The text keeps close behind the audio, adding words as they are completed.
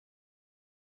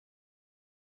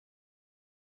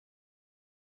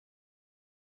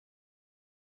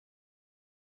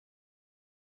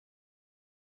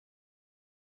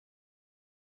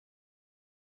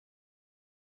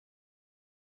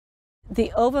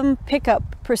The ovum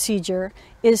pickup procedure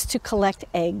is to collect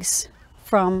eggs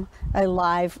from a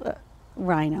live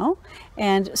rhino,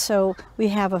 and so we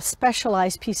have a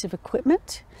specialized piece of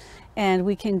equipment, and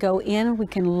we can go in, we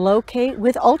can locate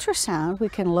with ultrasound, we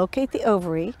can locate the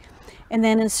ovary and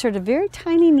then insert a very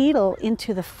tiny needle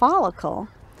into the follicle,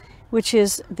 which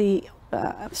is the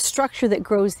structure that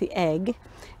grows the egg,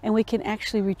 and we can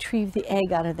actually retrieve the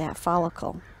egg out of that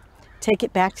follicle, take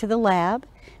it back to the lab,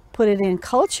 put it in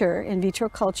culture, in vitro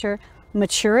culture,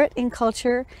 mature it in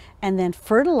culture, and then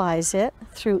fertilize it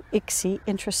through ICSI,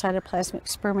 intracytoplasmic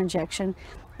sperm injection,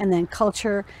 and then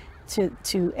culture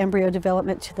to embryo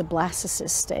development to the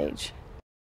blastocyst stage.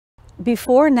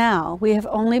 Before now, we have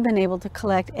only been able to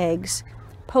collect eggs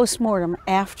post-mortem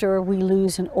after we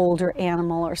lose an older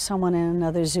animal or someone in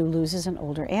another zoo loses an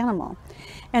older animal.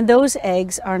 And those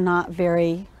eggs are not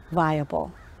very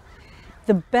viable.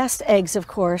 The best eggs, of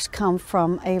course, come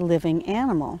from a living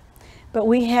animal. But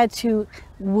we had to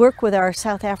work with our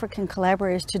South African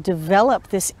collaborators to develop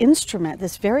this instrument,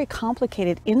 this very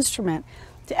complicated instrument,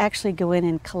 to actually go in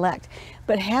and collect.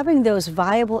 But having those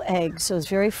viable eggs, those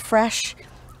very fresh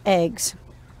eggs,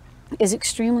 is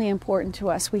extremely important to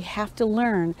us. We have to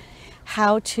learn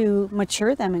how to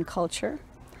mature them in culture,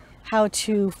 how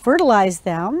to fertilize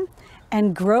them,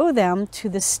 and grow them to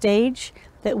the stage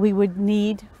that we would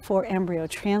need for embryo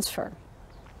transfer.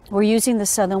 We're using the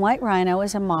southern white rhino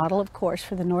as a model, of course,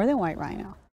 for the northern white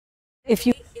rhino. If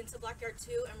you into Blackyard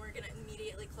 2, and we're going to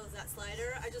immediately close that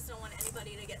slider. I just don't want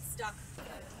anybody to get stuck.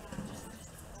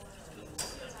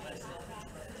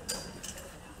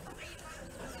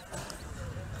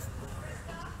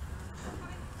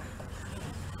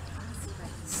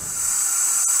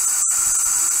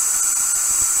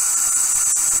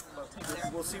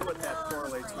 We'll see what that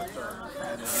correlates with the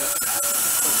but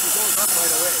she goes up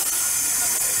right away.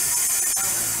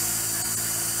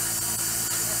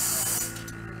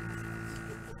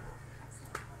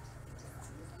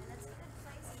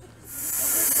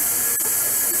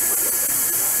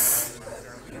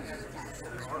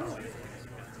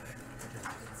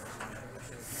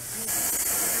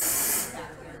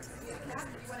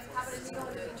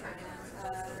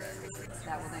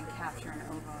 That will then capture an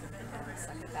ovum and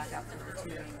send it back out through the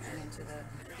tubing and into the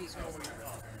fecal.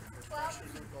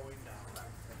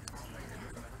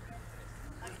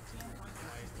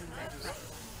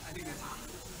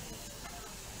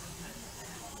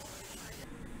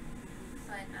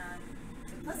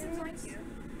 Plus, it's like you.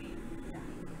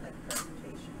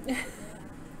 I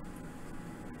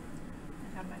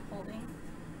have my holding.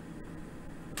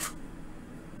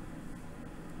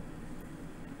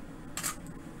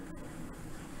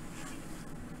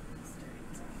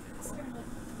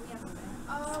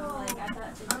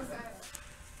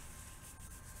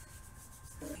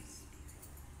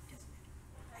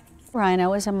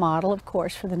 Rhino is a model, of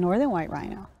course, for the northern white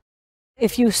rhino.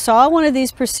 If you saw one of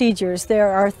these procedures, there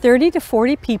are 30 to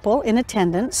 40 people in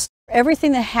attendance.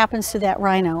 Everything that happens to that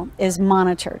rhino is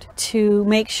monitored to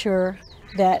make sure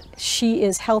that she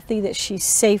is healthy, that she's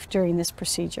safe during this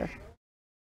procedure.